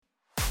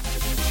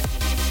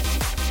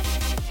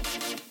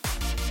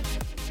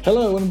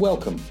Hello and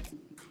welcome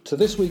to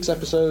this week's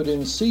episode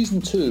in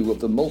Season 2 of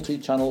the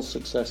Multichannel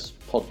Success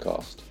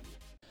Podcast.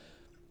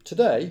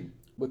 Today,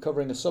 we're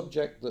covering a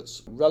subject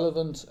that's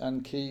relevant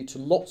and key to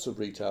lots of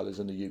retailers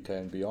in the UK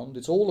and beyond.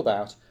 It's all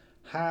about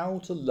how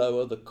to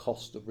lower the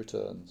cost of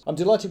returns. I'm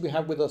delighted we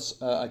have with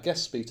us a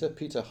guest speaker,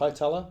 Peter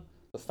Hietala,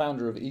 the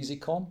founder of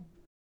Easycom,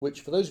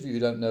 which, for those of you who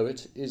don't know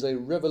it, is a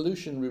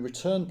revolutionary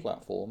return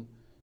platform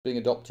being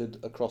adopted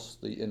across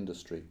the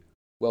industry.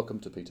 Welcome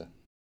to Peter.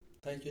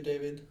 Thank you,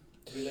 David.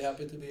 Really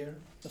happy to be here.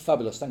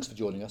 Fabulous. Thanks for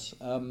joining us.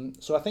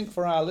 So I think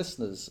for our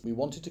listeners, we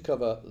wanted to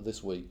cover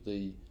this week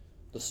the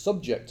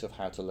subject of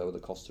how to lower the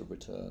cost of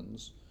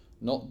returns,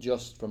 not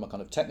just from a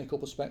kind of technical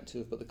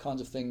perspective, but the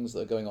kinds of things that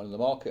are going on in the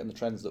market and the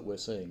trends that we're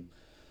seeing.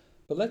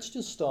 But let's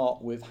just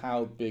start with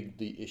how big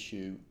the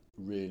issue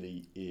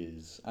really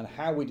is and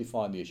how we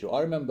define the issue. I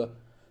remember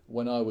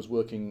when I was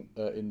working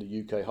in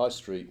the UK high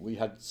street, we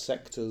had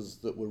sectors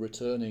that were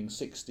returning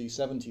 60,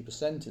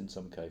 70% in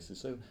some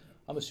cases. So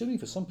I'm assuming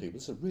for some people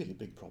it's a really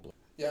big problem.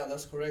 Yeah,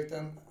 that's correct.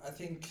 And I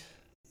think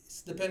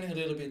it's depending a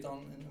little bit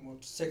on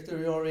what sector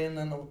you're in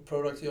and what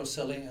product you're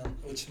selling and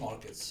which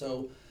markets.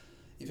 So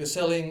if you're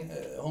selling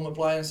home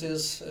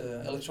appliances,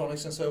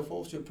 electronics and so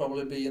forth, you'll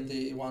probably be in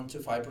the 1 to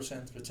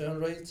 5% return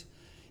rate.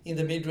 In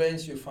the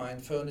mid-range, you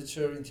find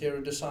furniture,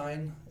 interior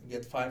design, you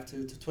get 5 to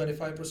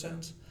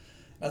 25%.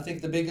 I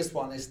think the biggest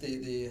one is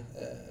the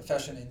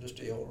fashion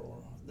industry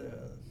or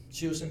the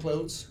shoes and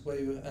clothes, where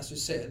you, as you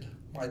said,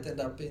 might end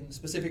up in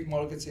specific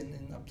markets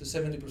in up to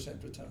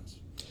 70% returns.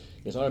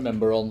 Yes, I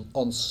remember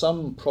on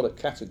some product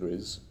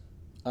categories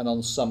and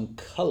on some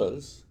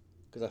colours,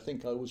 because I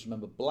think I always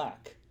remember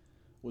black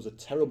was a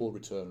terrible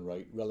return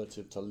rate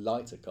relative to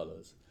lighter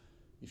colours.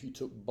 If you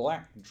took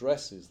black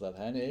dresses that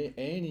had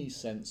any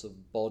sense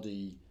of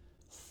body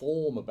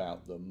form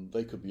about them,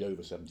 they could be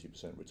over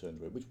 70% return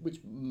rate, which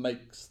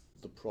makes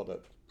the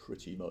product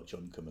pretty much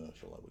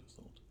uncommercial, I would have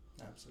thought.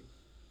 Absolutely.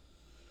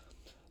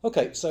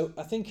 Okay, so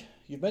I think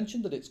you've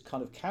mentioned that it's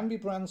kind of can be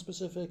brand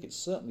specific, it's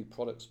certainly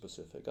product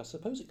specific. I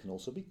suppose it can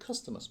also be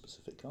customer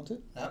specific, can't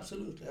it?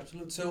 Absolutely.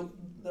 So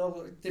there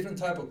are different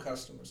type of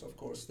customers, of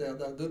course. There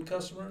are good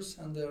customers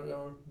and there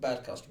are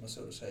bad customers,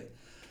 so to say.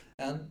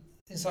 And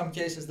in some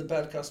cases, the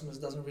bad customers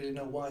doesn't really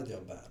know why they are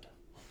bad.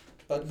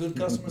 But good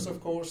customers, of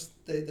course,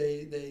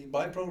 they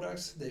buy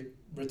products, they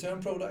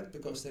return product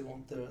because they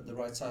want the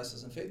right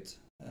sizes and fit,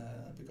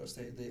 because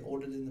they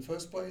ordered in the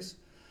first place.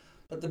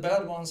 But the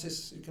bad ones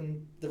is you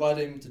can divide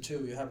them into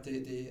two. You have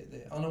the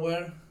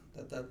unaware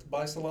that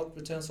buys a lot,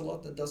 returns a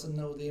lot, that doesn't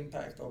know the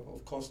impact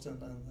of cost and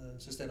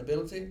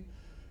sustainability.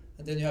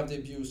 And then you have the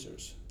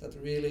abusers that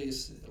really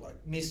is like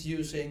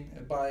misusing,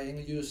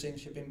 buying, using,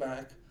 shipping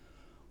back,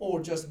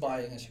 or just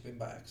buying and shipping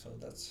back. So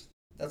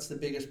that's the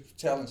biggest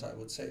challenge, I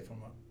would say,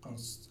 from a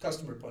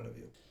customer point of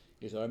view.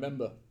 Yes, I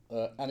remember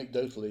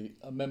anecdotally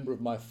a member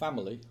of my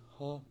family,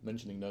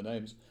 mentioning no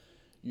names,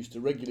 used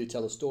to regularly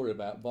tell a story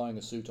about buying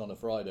a suit on a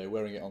Friday,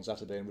 wearing it on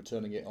Saturday and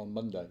returning it on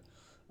Monday.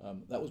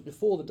 That was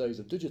before the days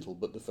of digital,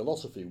 but the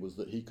philosophy was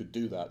that he could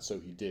do that, so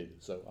he did.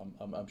 So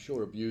I'm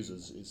sure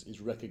abusers is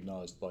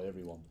recognised by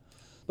everyone.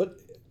 But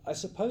I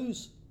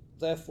suppose,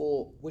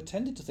 therefore, we're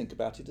tended to think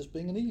about it as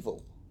being an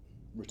evil.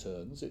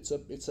 Returns.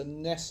 It's a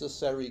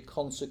necessary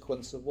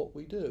consequence of what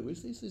we do.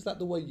 Is that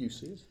the way you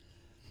see it?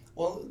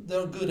 Well,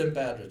 there are good and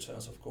bad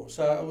returns, of course.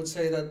 So I would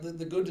say that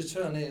the good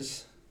return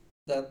is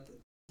that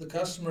the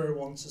customer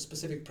wants a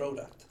specific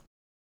product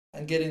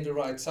and getting the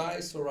right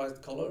size or right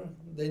color,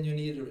 then you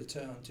need a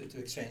return to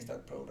exchange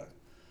that product.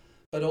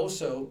 But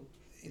also,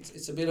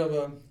 it's a bit of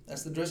a,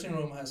 as the dressing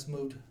room has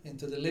moved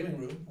into the living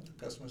room at the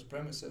customer's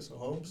premises or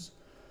homes,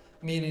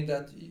 meaning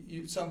that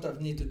you sometimes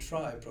need to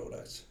try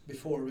products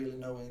before really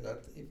knowing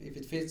that if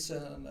it fits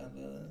and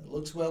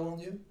looks well on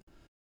you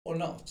or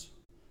not.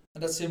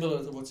 And that's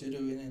similar to what you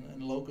do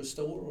in a local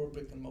store or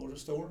brick and mortar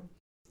store,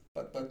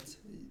 but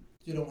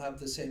you don't have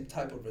the same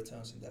type of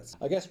returns in that.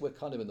 I guess we're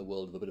kind of in the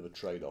world of a bit of a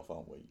trade-off,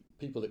 aren't we?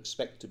 People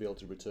expect to be able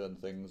to return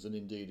things, and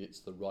indeed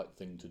it's the right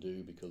thing to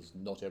do because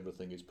not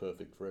everything is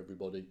perfect for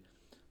everybody.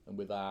 And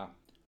with our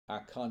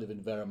kind of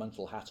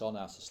environmental hat on,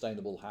 our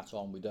sustainable hat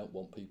on, we don't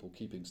want people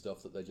keeping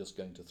stuff that they're just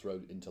going to throw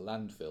into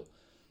landfill.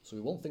 So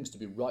we want things to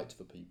be right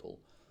for people.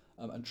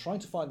 And trying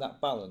to find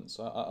that balance,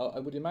 I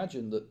would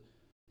imagine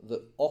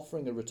that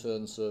offering a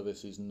return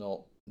service is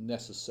not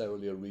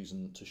necessarily a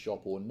reason to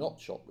shop or not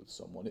shop with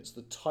someone. It's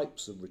the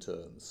types of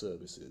return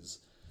services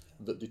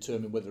that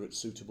determine whether it's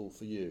suitable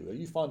for you. Are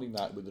you finding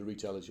that with the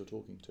retailers you're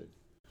talking to?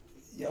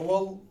 Yeah,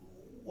 well,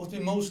 what we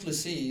mostly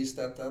see is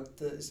that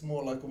it's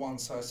more like a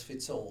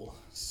one-size-fits-all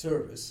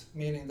service,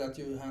 meaning that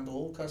you handle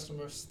all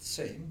customers the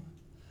same.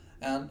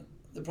 And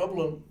the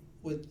problem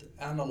with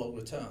analog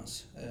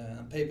returns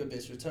and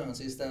paper-based returns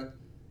is that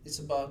it's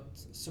about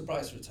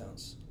surprise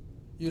returns.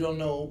 You don't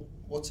know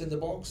what's in the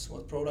box,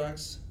 what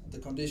products, the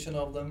condition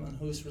of them, and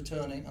who's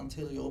returning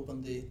until you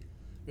open the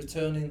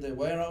return in the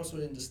warehouse or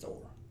in the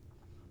store,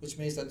 which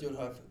means that you'll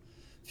have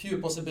few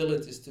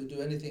possibilities to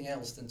do anything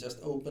else than just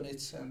open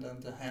it and then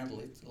to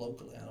handle it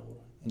locally or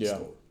in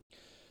store.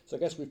 So I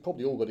guess we've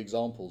probably all got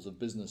examples of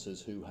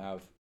businesses who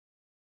have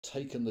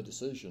taken the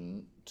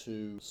decision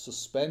to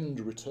suspend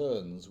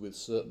returns with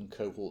certain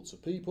cohorts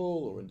of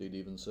people, or indeed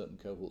even certain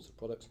cohorts of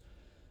products.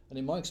 And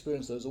in my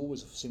experience, those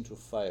always seem to have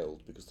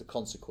failed, because the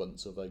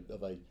consequence of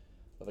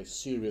a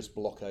serious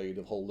blockade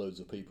of whole loads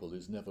of people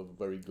is never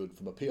very good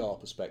from a PR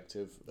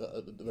perspective,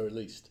 at the very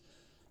least.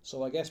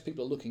 So I guess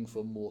people are looking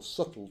for more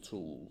subtle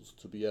tools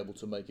to be able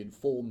to make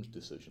informed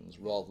decisions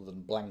rather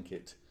than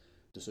blanket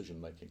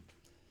decision making.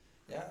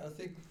 Yeah, I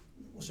think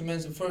what you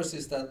mentioned first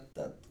is that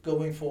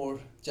going for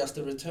just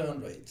a return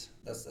rate,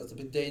 that's a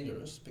bit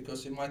dangerous,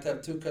 because you might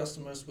have two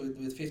customers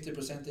with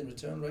 50% in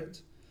return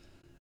rate,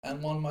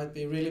 and one might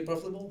be really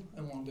profitable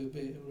and one will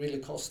be really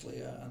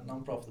costly and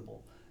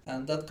non-profitable.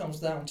 And that comes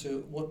down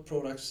to what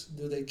products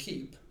do they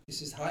keep.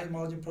 Is it high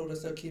margin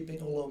products they're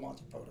keeping or low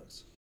margin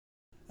products?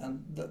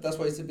 And that's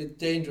why it's a bit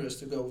dangerous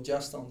to go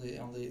just on the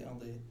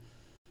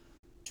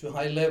to a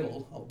high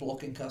level of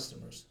blocking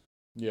customers.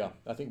 Yeah,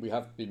 I think we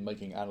have been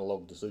making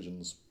analog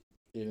decisions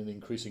in an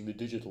increasingly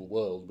digital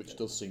world, which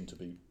does seem to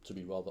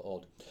be rather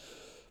odd.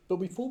 But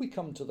before we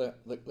come to the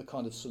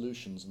kind of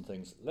solutions and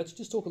things, let's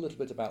just talk a little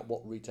bit about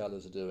what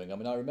retailers are doing. I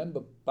mean, I remember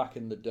back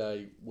in the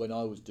day when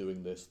I was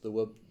doing this, there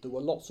were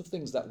lots of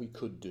things that we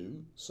could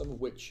do, some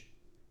of which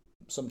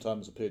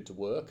sometimes appeared to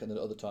work and then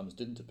other times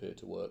didn't appear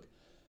to work,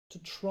 to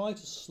try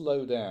to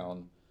slow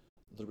down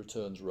the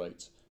returns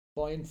rates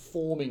by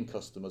informing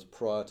customers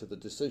prior to the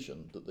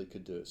decision that they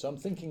could do it. So I'm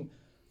thinking,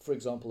 for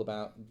example,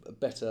 about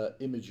better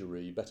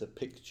imagery, better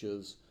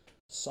pictures,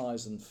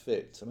 size and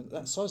fit. I mean,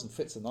 that size and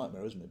fit's a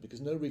nightmare, isn't it? Because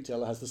no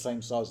retailer has the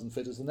same size and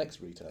fit as the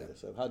next retailer.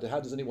 So how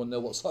does anyone know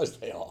what size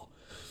they are?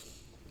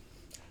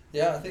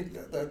 Yeah, I think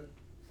that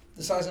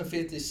the size and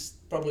fit is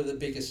probably the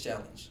biggest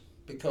challenge,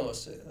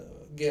 because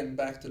again,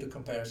 back to the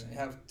comparison, you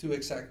have two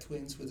exact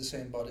twins with the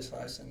same body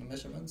size and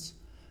measurements,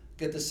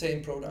 get the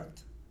same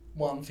product.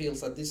 One feels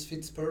that this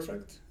fits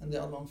perfect, and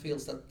the other one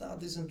feels that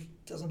this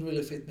doesn't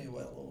really fit me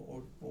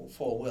well or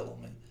fall well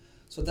on me.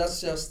 So that's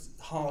just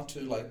hard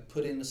to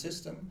put in the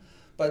system.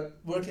 But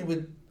working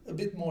with a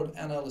bit more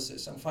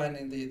analysis and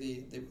finding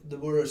the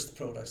worst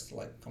products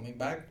coming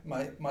back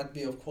might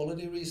be of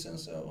quality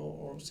reasons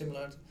or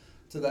similar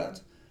to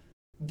that,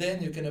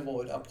 then you can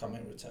avoid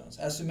upcoming returns.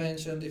 As you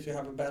mentioned, if you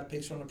have a bad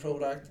picture on a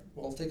product,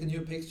 well, take a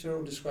new picture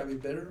or describe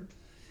it better.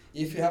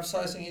 If you have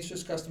sizing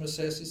issues, customer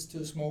says it's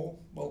too small,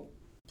 well,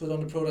 put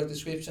on the product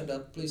description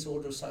that please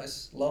order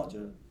size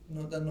larger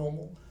than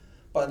normal.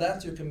 By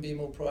that, you can be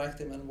more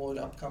proactive and avoid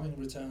upcoming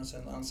returns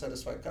and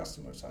unsatisfied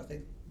customers. I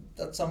think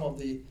that's some of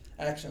the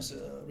actions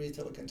a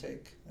retailer can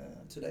take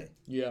today.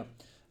 Yeah,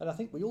 and I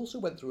think we also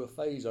went through a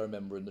phase, I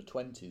remember, in the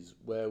 20s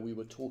where we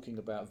were talking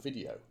about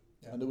video.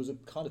 Yeah. And there was a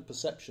kind of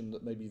perception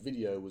that maybe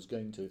video was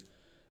going to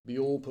be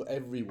all put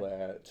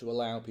everywhere to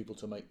allow people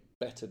to make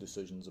better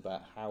decisions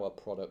about how a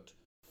product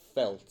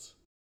felt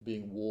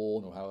being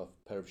worn or how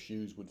a pair of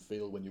shoes would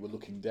feel when you were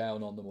looking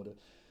down on them.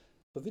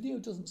 But video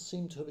doesn't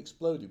seem to have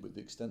exploded with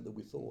the extent that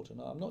we thought,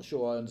 and I'm not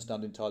sure I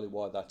understand entirely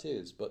why that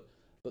is, but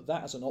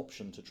that as an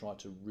option to try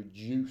to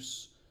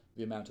reduce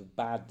the amount of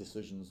bad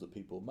decisions that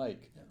people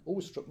make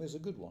always struck me as a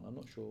good one. I'm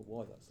not sure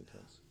why that's the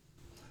case.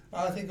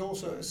 I think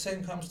also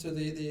same comes to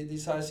the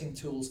sizing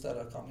tools that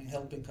are coming,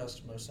 helping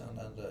customers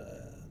and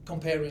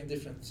comparing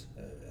different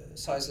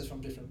sizes from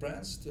different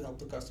brands to help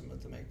the customer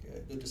to make a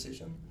good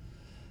decision.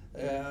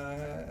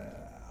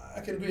 I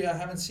can agree, I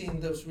haven't seen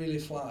those really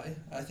fly.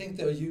 I think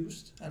they're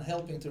used and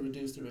helping to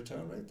reduce the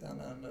return rate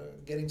and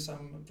getting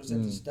some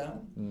percentage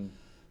down,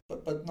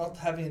 but not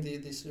having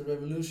this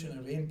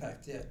revolutionary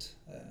impact yet,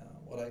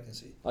 what I can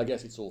see. I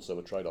guess it's also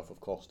a trade-off of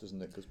cost,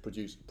 isn't it?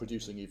 Because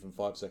producing even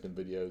 5-second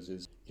videos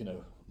is,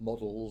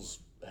 models,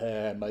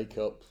 hair,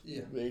 makeup,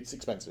 it's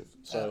expensive.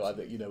 So I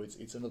think,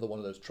 it's another one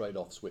of those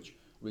trade-offs which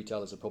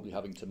retailers are probably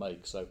having to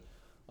make. So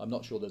I'm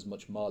not sure there's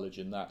much mileage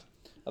in that.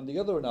 And the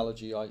other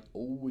analogy I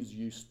always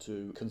used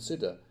to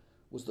consider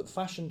was that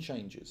fashion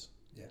changes.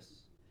 Yes.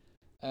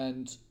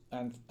 And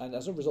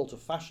as a result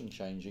of fashion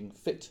changing,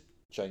 fit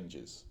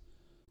changes.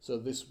 So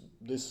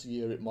this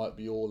year it might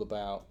be all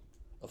about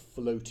a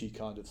floaty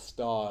kind of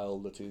style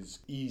that is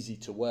easy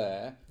to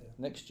wear. Yeah.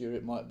 Next year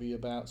it might be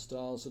about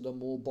styles that are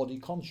more body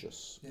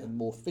conscious and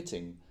more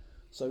fitting.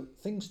 So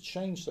things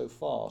change so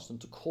fast,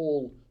 and to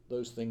call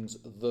those things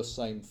the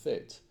same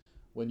fit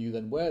when you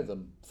then wear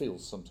them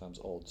feels sometimes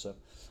odd. So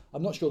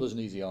I'm not sure there's an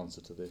easy answer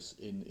to this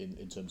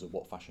in terms of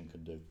what fashion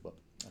can do. But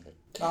okay.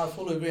 I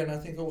fully agree, and I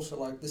think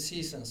also the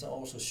seasons are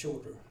also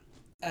shorter,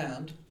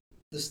 and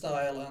the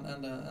style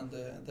and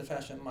the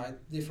fashion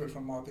might differ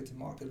from market to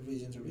market,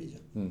 region to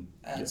region.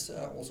 Adds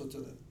also to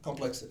the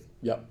complexity.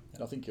 Yeah,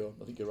 I think you're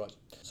right.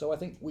 So I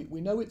think we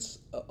know it's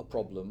a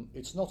problem.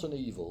 It's not an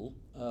evil,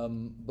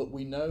 but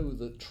we know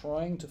that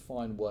trying to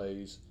find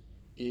ways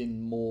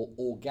in more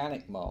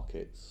organic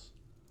markets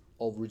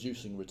of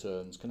reducing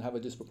returns can have a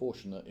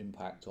disproportionate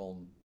impact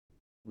on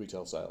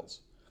retail sales.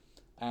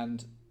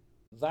 And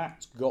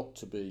that's got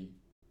to be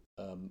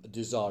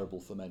desirable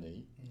for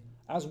many,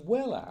 as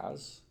well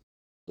as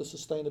the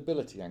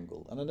sustainability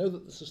angle. And I know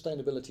that the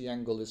sustainability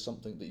angle is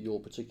something that you're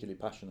particularly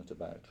passionate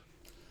about.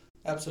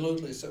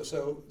 Absolutely.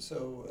 So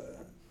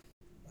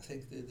I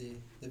think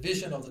the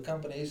vision of the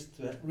company is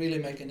to really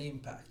make an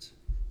impact,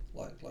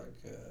 like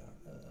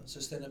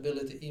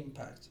sustainability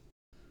impact,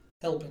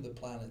 helping the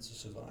planet to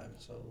survive.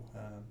 So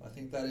I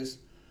think that is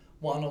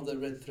one of the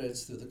red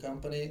threads to the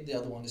company. The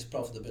other one is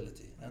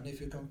profitability. And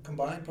if you can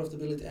combine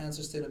profitability and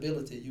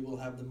sustainability, you will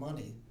have the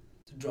money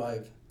to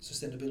drive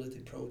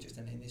sustainability projects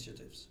and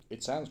initiatives.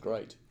 It sounds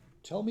great.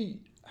 Tell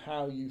me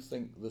how you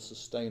think the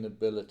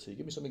sustainability,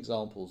 give me some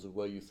examples of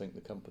where you think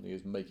the company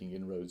is making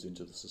inroads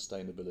into the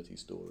sustainability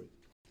story.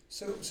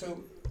 So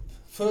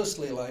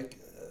firstly,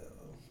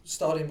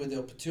 starting with the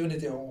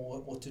opportunity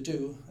on what to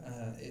do,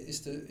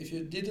 is if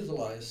you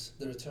digitalize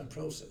the return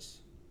process,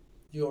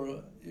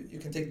 you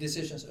can take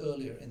decisions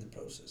earlier in the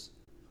process,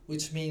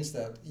 which means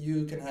that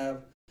you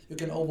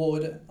can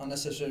avoid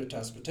unnecessary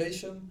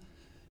transportation.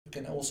 You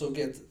can also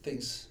get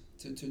things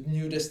to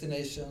new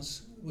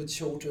destinations with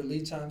shorter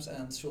lead times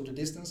and shorter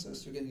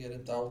distances. You can get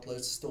into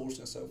outlets, stores,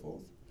 and so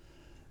forth.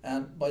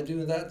 And by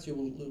doing that, you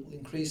will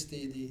increase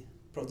the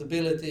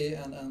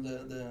profitability and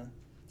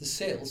the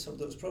sales of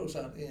those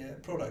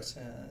products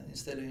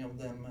instead of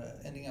them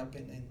ending up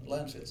in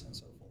landfills and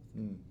so forth.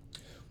 Mm.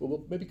 Well,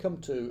 we'll maybe come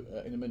to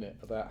in a minute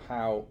about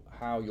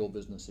how your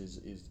business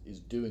is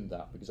doing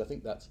that, because I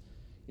think that,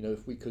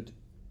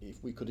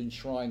 if we could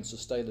enshrine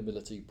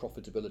sustainability,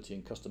 profitability,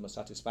 and customer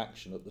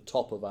satisfaction at the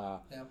top of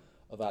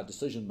our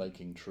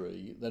decision-making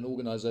tree, then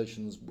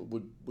organisations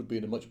would be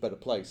in a much better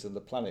place, and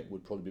the planet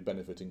would probably be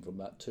benefiting from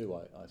that too,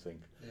 I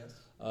think. Yes.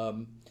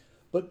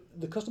 But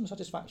the customer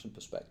satisfaction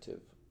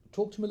perspective,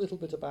 talk to me a little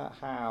bit about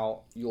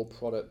how your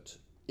product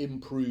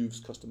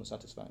improves customer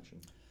satisfaction.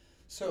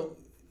 So,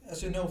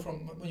 as you know,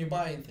 from when you're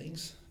buying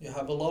things, you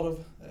have a lot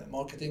of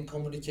marketing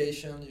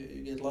communication,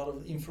 you get a lot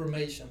of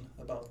information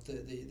about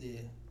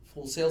the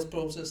full sales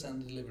process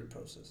and delivery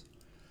process.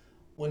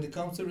 When it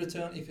comes to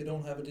return, if you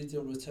don't have a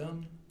digital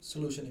return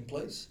solution in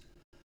place,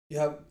 you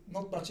have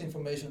not much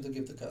information to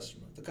give the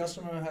customer. The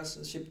customer has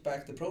shipped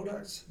back the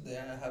products, they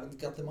haven't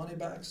got the money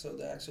back, so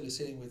they're actually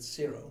sitting with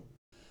zero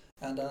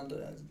and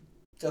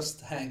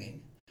just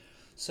hanging.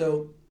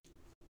 So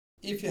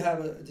if you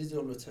have a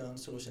digital return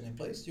solution in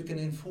place, you can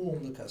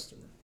inform the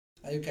customer.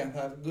 And you can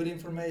have good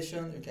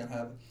information, you can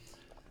have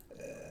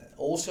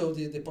also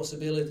the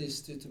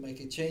possibilities to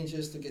make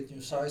changes, to get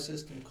new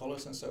sizes, new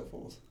colors, and so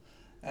forth.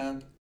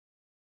 And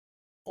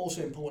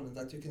also important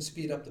that you can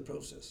speed up the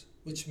process,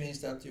 which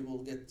means that you will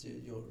get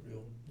your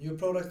new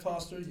product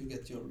faster, you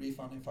get your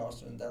refunding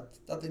faster, and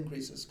that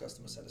increases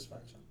customer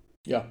satisfaction.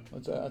 Yeah,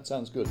 that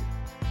sounds good.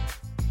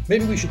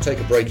 Maybe we should take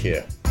a break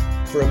here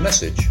for a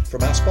message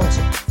from our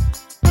sponsor.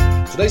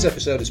 Today's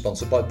episode is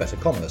sponsored by Better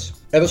Commerce.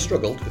 Ever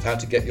struggled with how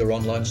to get your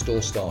online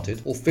store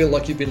started, or feel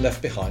like you've been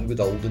left behind with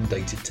old and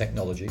dated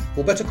technology?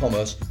 Well, Better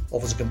Commerce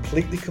offers a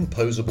completely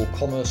composable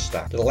commerce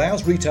stack that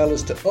allows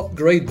retailers to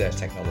upgrade their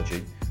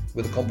technology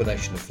with a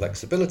combination of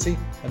flexibility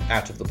and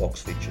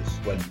out-of-the-box features.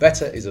 When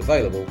better is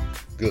available,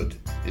 good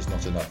is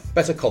not enough.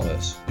 Better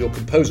Commerce, your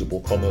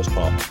composable commerce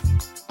partner.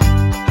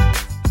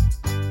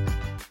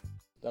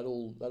 That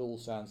all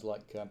sounds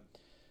like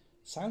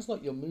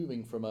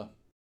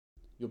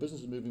your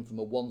business is moving from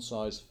a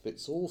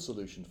one-size-fits-all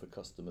solution for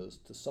customers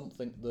to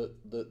something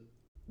that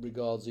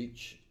regards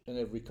each and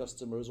every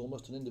customer as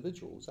almost an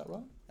individual. Is that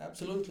right?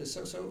 Absolutely.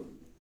 So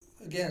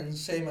again,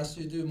 same as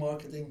you do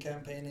marketing,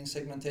 campaigning,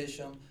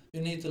 segmentation,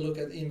 you need to look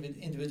at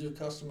individual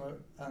customer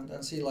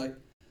and see,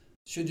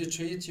 should you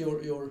treat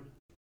your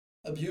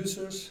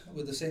abusers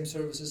with the same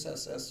services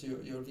as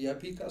your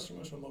VIP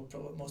customers or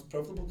most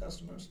profitable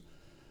customers?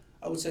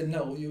 I would say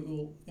no.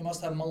 You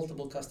must have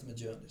multiple customer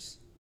journeys,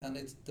 and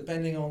it's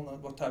depending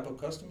on what type of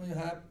customer you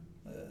have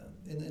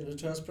in the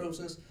returns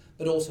process,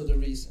 but also the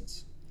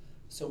reasons.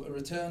 So a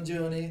return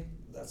journey,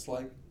 that's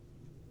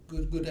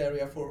good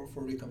area for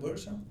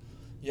reconversion.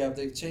 You have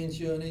the exchange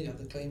journey, you have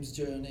the claims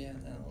journey,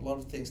 and a lot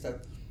of things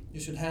that you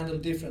should handle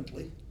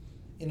differently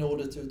in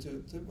order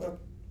to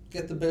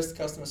get the best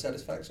customer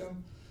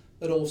satisfaction,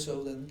 but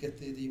also then get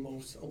the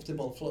most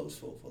optimal flows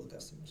for the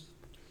customers.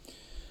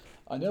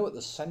 I know at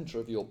the centre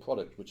of your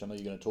product, which I know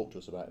you're going to talk to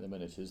us about in a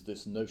minute, is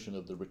this notion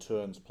of the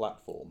returns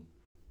platform.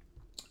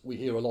 We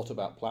hear a lot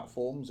about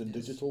platforms in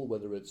digital,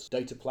 whether it's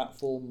data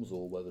platforms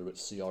or whether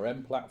it's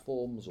CRM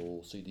platforms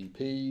or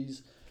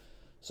CDPs.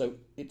 So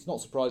it's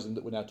not surprising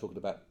that we're now talking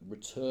about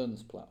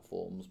returns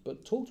platforms,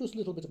 but talk to us a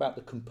little bit about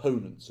the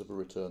components of a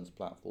returns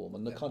platform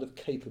and the kind of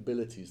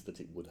capabilities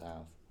that it would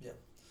have. Yeah.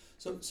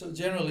 So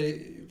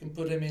generally you can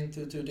put them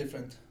into two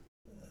different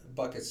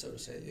buckets, so to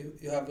say.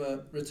 You have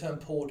a return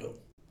portal.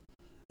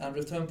 And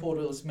return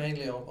portal is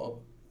mainly of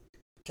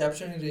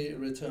capturing the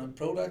return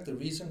product, the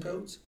reason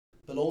codes,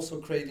 but also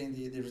creating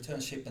the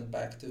return shipment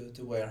back to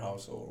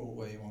warehouse or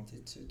where you want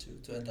it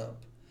to end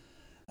up.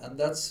 And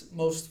that's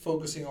most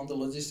focusing on the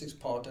logistics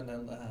part and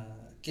then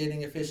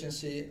gaining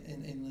efficiency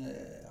in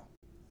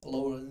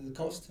lowering the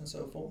cost and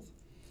so forth.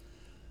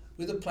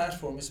 With the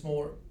platform, it's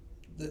more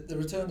the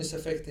return is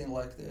affecting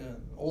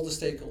all the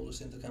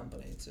stakeholders in the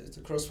company. It's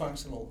a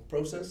cross-functional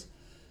process.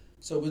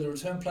 So with the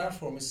return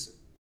platform,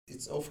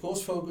 it's of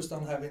course focused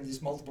on having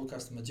these multiple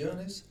customer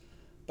journeys,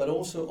 but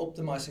also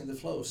optimizing the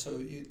flow so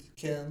you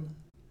can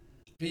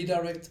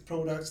redirect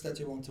products that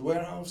you want to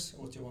warehouse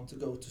or you want to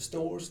go to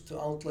stores, to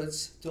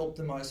outlets, to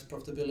optimize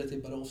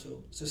profitability but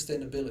also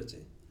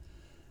sustainability.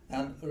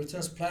 And a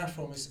returns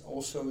platform is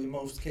also in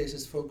most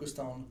cases focused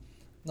on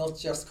not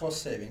just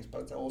cost savings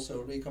but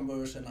also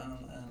reconversion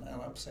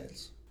and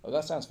upsales. Well,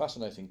 that sounds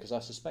fascinating, because I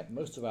suspect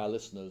most of our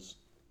listeners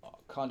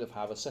kind of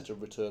have a set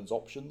of returns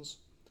options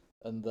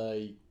and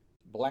they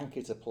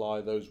blanket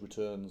apply those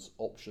returns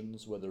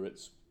options, whether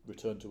it's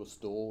return to a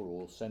store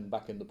or send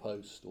back in the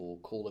post or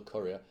call a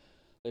courier.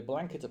 They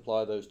blanket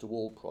apply those to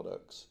all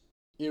products,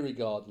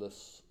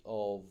 irregardless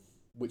of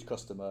which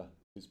customer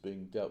is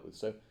being dealt with.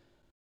 So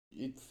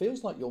it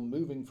feels like you're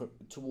moving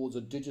towards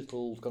a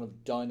digital kind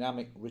of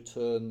dynamic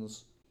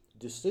returns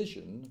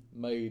decision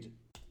made,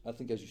 I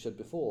think, as you said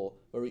before,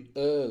 very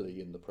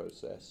early in the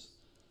process,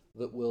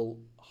 that will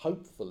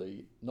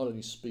hopefully not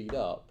only speed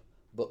up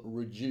but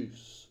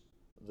reduce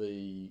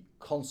the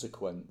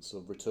consequence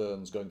of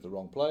returns going to the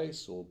wrong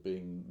place or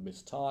being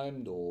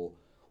mistimed or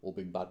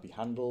being badly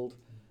handled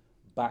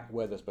back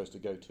where they're supposed to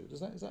go to. Does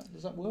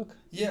that work?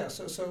 Yeah.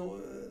 So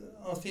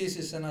our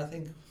thesis, and I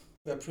think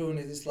we have proven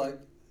it, is like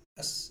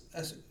as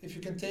if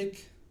you can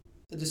take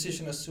the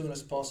decision as soon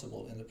as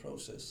possible in the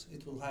process,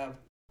 it will have,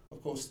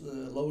 of course, the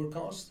lower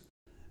cost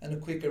and a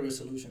quicker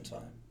resolution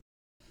time.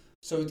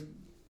 So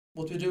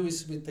what we do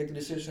is we take a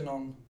decision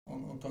on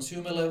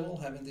consumer level,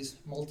 having these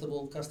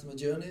multiple customer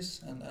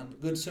journeys and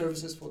good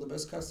services for the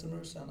best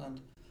customers and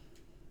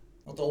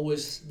not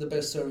always the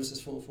best services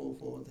for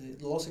the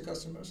lossy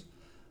customers.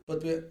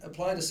 But we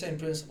apply the same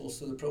principles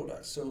to the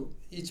product. So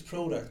each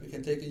product we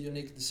can take a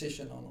unique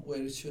decision on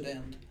where it should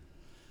end,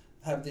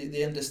 have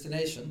the end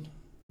destination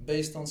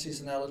based on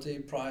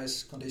seasonality,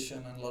 price,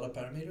 condition and a lot of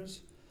parameters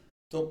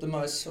to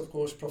optimize, of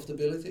course,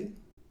 profitability,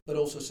 but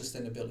also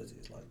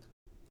sustainability, like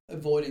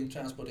avoiding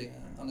transporting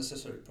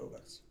unnecessary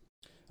products.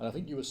 And I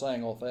think you were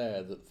saying off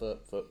air that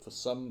for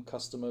some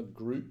customer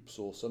groups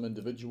or some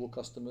individual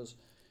customers,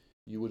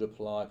 you would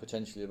apply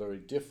potentially a very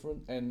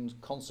different end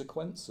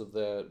consequence of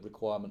their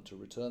requirement to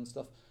return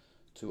stuff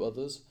to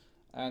others.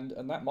 And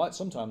that might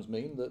sometimes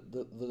mean that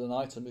an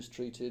item is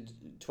treated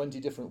 20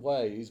 different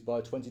ways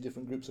by 20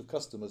 different groups of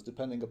customers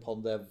depending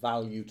upon their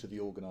value to the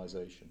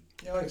organisation.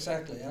 Yeah,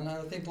 exactly. And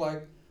I think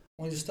like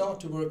when you start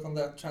to work on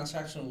that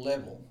transactional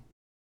level,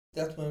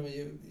 that's when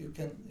you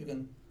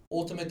can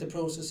automate the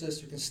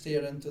processes, you can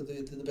steer them to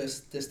the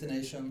best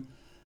destination,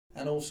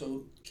 and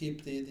also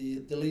keep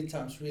the lead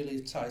times really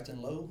tight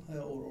and low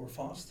or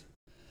fast.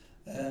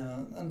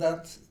 And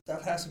that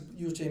has a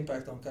huge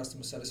impact on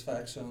customer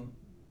satisfaction,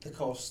 the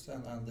cost,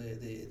 and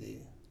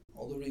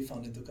all the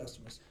refunding to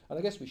customers. And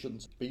I guess we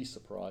shouldn't be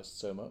surprised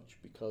so much,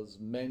 because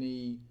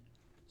many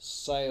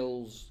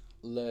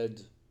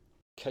sales-led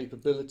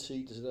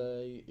capability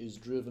today is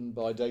driven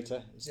by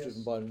data. It's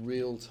driven by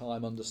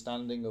real-time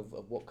understanding of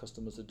what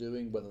customers are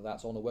doing, whether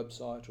that's on a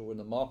website or in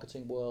the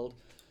marketing world.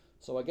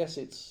 So I guess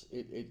it's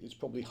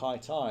probably high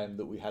time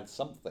that we had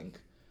something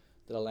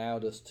that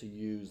allowed us to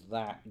use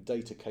that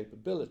data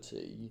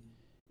capability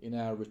in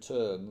our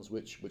returns,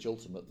 which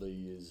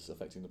ultimately is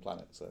affecting the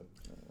planet. So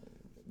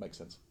it makes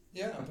sense.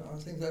 Yeah, I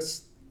think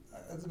that's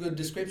a good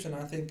description.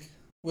 I think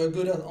we're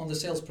good on the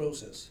sales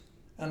process.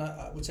 And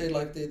I would say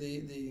like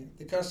the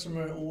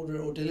customer order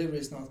or delivery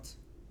is not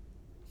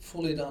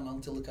fully done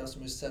until the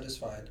customer is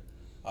satisfied,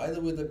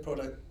 either with the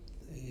product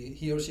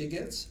he or she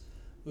gets,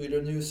 with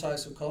a new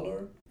size or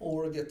color,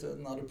 or get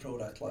another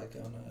product like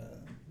an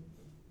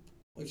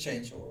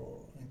exchange or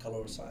in color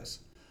or size,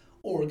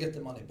 or get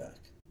the money back.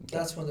 Okay.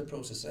 That's when the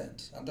process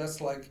ends. And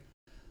that's like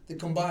the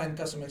combined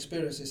customer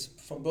experiences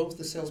from both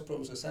the sales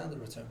process and the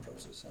return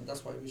process. And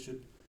that's why we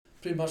should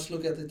pretty much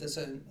look at it the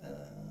same,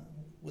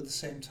 with the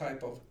same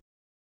type of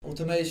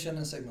automation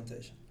and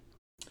segmentation.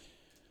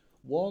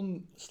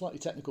 One slightly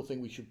technical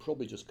thing we should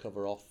probably just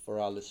cover off for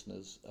our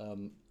listeners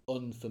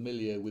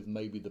unfamiliar with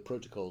maybe the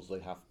protocols they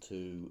have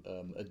to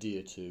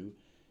adhere to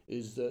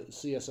is the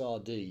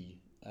CSRD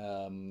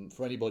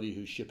for anybody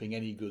who's shipping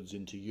any goods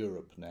into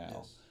Europe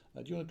now.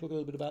 Yes. Do you want to talk a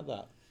little bit about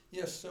that?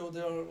 Yes, so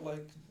there are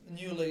like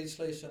new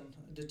legislation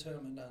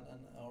determined and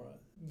are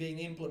being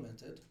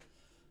implemented.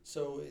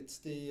 So it's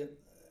the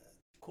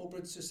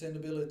Corporate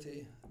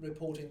Sustainability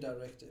Reporting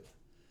Directive.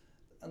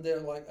 And there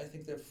are like, I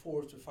think there are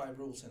 4 to 5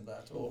 rules in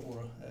that,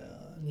 or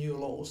new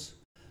laws.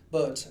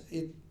 But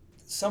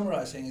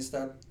summarizing is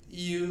that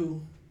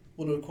EU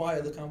will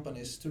require the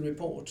companies to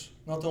report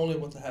not only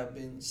what they have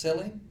been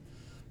selling,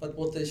 but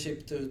what they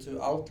ship to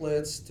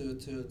outlets,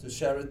 to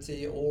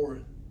charity, or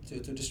to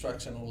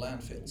destruction or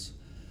landfills.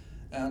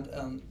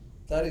 And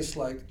that is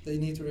like they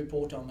need to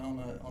report on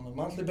a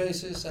monthly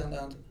basis,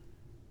 and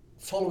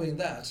following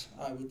that,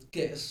 I would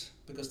guess,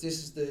 because this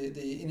is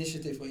the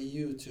initiative for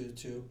EU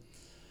to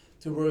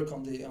work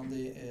on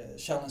the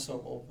challenge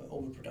of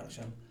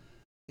overproduction,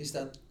 is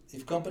that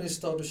if companies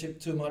start to ship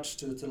too much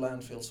to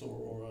landfills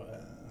or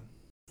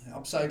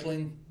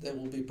upcycling, there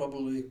will be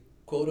probably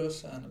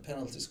quotas and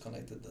penalties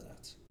connected to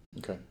that.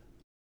 Okay,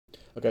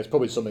 it's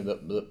probably something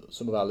that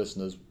some of our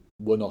listeners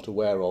were not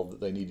aware of that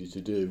they needed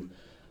to do.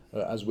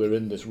 as we're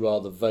in this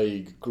rather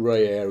vague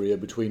grey area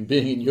between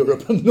being in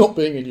Europe and not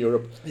being in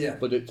Europe. Yeah.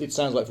 But it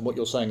sounds like from what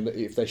you're saying that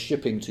if they're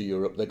shipping to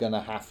Europe, they're going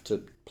to have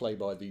to play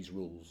by these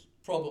rules.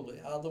 Probably.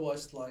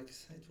 Otherwise, like,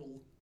 it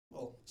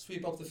will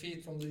sweep up the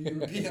feet from the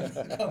European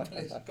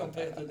companies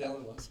compared to the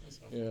other ones.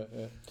 So.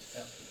 Yeah.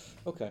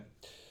 Okay.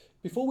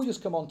 Before we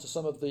just come on to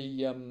some of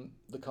the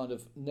kind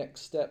of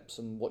next steps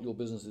and what your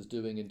business is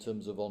doing in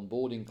terms of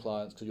onboarding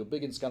clients, because you're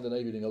big in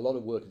Scandinavia, doing a lot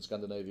of work in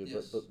Scandinavia,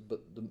 yes. but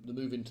the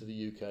move into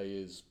the UK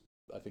is,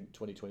 I think,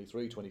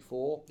 2023,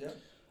 24.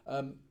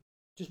 Yeah.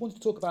 Just wanted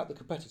to talk about the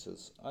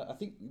competitors. I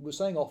think we were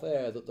saying off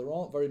air that there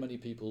aren't very many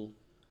people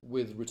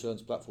with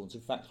returns platforms.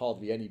 In fact,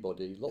 hardly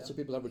anybody. Lots of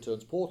people have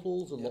returns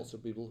portals and lots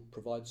of people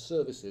provide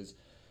services.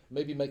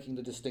 Maybe making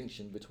the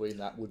distinction between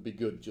that would be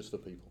good just for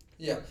people.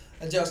 Yeah,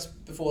 and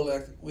just before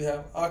that, we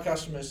have our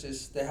customers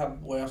they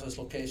have warehouses,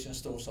 location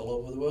stores all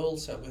over the world,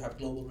 so we have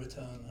global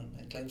return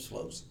and claims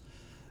flows.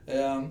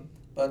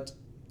 But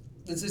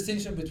the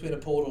distinction between a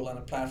portal and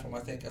a platform,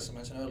 I think, as I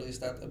mentioned earlier, is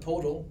that a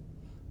portal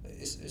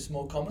is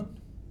more common.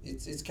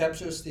 It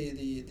captures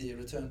the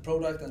return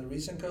product and the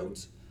reason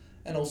codes,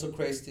 and also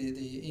creates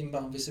the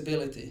inbound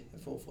visibility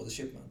for the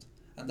shipment.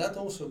 And that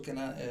also can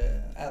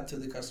add to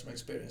the customer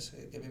experience,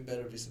 giving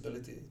better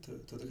visibility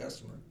to the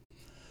customer.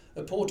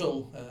 A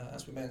portal,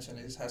 as we mentioned,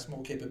 has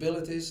more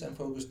capabilities and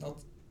focus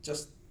not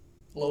just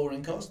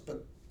lowering cost,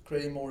 but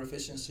creating more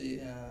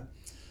efficiency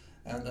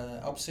and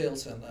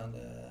upsales and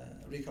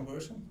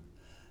reconversion.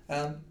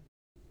 And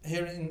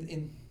here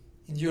in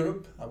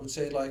Europe, I would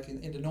say, like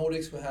in the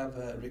Nordics, we have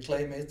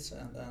Reclaim It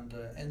and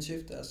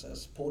Enshift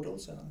as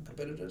portals and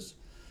competitors.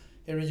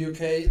 Here in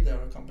UK, there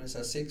are companies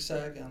like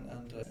Zigzag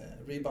and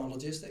Rebound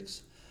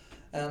Logistics.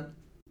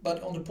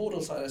 But on the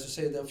portal side, as you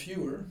say, there are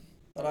fewer.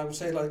 But I would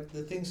say, like,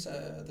 the things,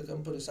 the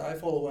companies I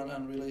follow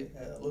and really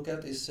look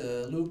at is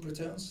Loop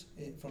Returns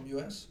from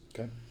US.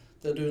 Okay.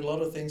 They're doing a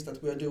lot of things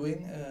that we're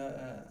doing,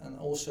 and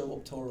also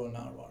Optoro and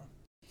Narvar.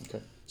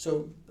 Okay.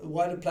 So a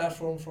wider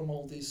platform from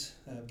all these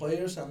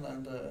players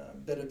and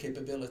better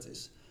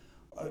capabilities.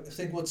 I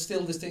think what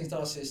still distinguishes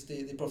us is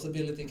the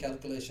profitability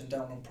calculation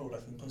down on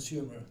product and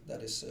consumer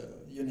that is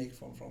unique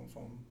from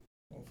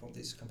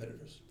these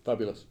competitors.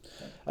 Fabulous.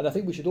 Yeah. And I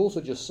think we should also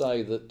just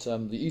say that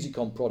the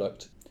Easycom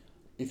product,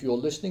 if you're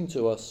listening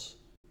to us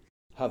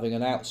having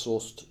an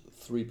outsourced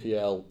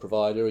 3PL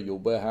provider, your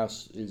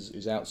warehouse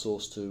is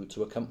outsourced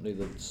to a company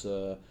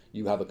that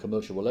you have a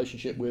commercial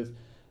relationship with,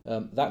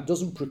 that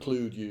doesn't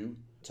preclude you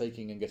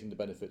taking and getting the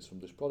benefits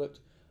from this product.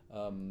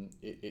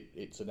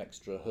 It's an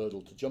extra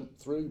hurdle to jump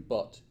through,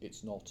 but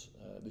it's not.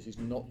 This is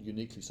not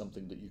uniquely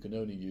something that you can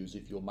only use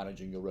if you're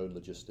managing your own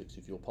logistics.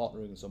 If you're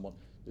partnering with someone,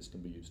 this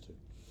can be used too.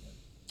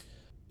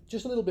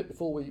 Just a little bit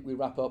before we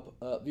wrap up,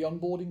 the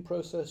onboarding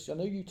process. I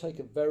know you take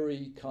a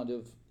very kind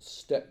of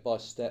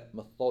step-by-step,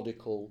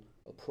 methodical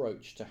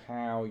approach to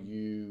how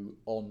you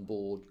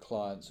onboard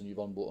clients, and you've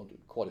onboarded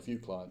quite a few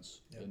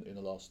clients in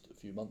the last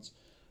few months.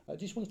 Do you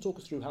just want to talk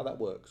us through how that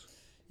works?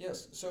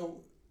 Yes.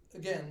 So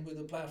again, with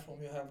the platform,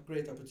 you have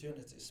great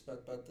opportunities,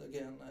 but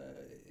again,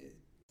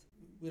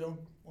 we don't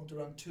want to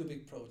run too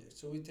big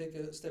projects. So we take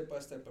a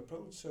step-by-step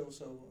approach. So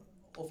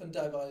often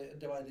divide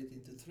it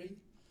into three.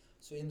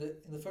 So in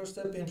the first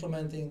step,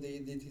 implementing the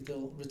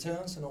digital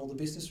returns and all the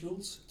business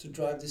rules to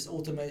drive this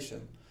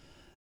automation.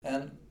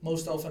 And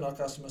most often our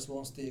customers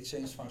want the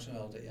exchange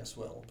functionality as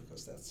well,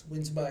 because that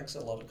wins back a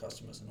lot of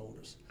customers and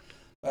orders.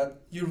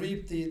 But you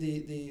reap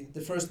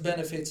the first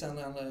benefits and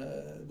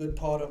a good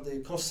part of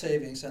the cost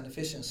savings and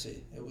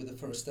efficiency with the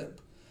first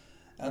step.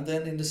 And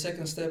then in the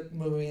second step,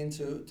 moving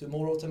into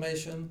more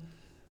automation,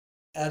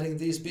 adding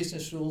these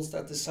business rules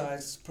that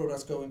decides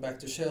products going back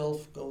to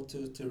shelf, go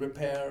to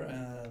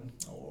repair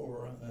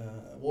or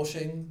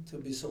washing to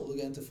be sold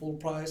again to full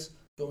price,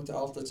 going to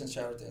outlets and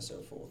charity and so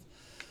forth.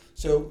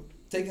 So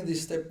taking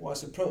this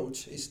stepwise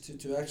approach is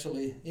to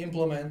actually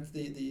implement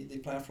the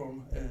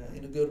platform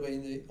in a good way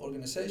in the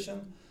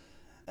organization,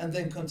 and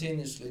then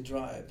continuously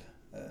drive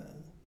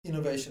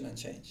innovation and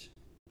change.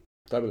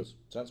 Fabulous.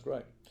 Sounds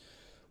great.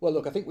 Well,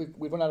 look, I think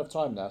we've run out of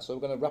time now, so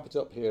we're going to wrap it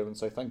up here and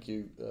say thank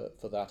you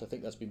for that. I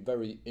think that's been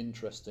very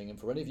interesting. And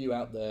for any of you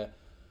out there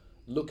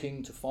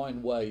looking to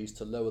find ways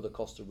to lower the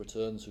cost of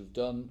returns, who've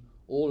done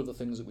all of the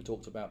things that we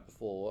talked about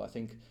before, I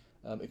think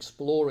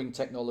exploring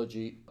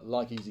technology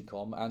like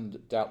Easycom and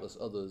doubtless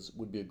others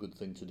would be a good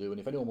thing to do. And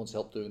if anyone wants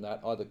help doing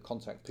that, either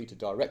contact Peter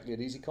directly at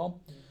Easycom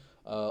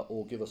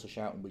or give us a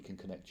shout and we can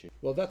connect you.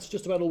 Well, that's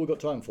just about all we've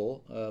got time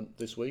for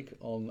this week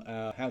on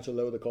our How to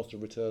Lower the Cost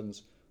of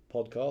Returns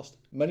podcast.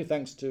 Many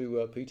thanks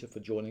to Peter for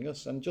joining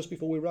us. And just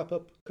before we wrap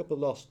up, a couple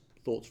of last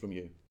thoughts from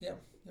you. Yeah.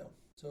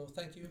 So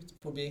thank you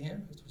for being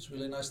here. It was a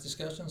really nice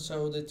discussion.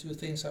 So the two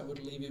things I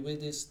would leave you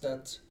with is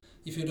that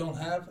if you don't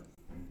have,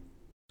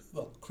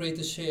 create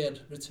a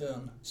shared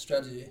return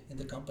strategy in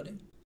the company.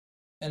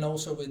 And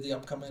also with the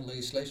upcoming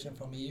legislation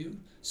from EU,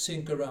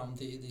 sync around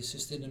the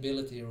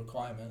sustainability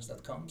requirements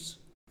that comes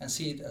and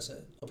see it as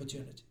an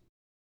opportunity.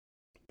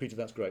 Peter,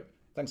 that's great.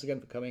 Thanks again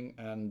for coming,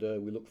 and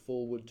we look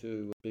forward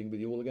to being with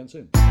you all again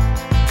soon.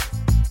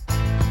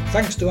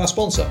 Thanks to our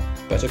sponsor,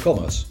 Better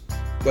Commerce.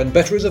 When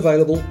better is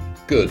available,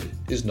 good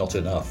is not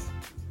enough.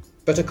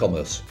 Better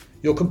Commerce,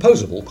 your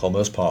composable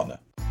commerce partner.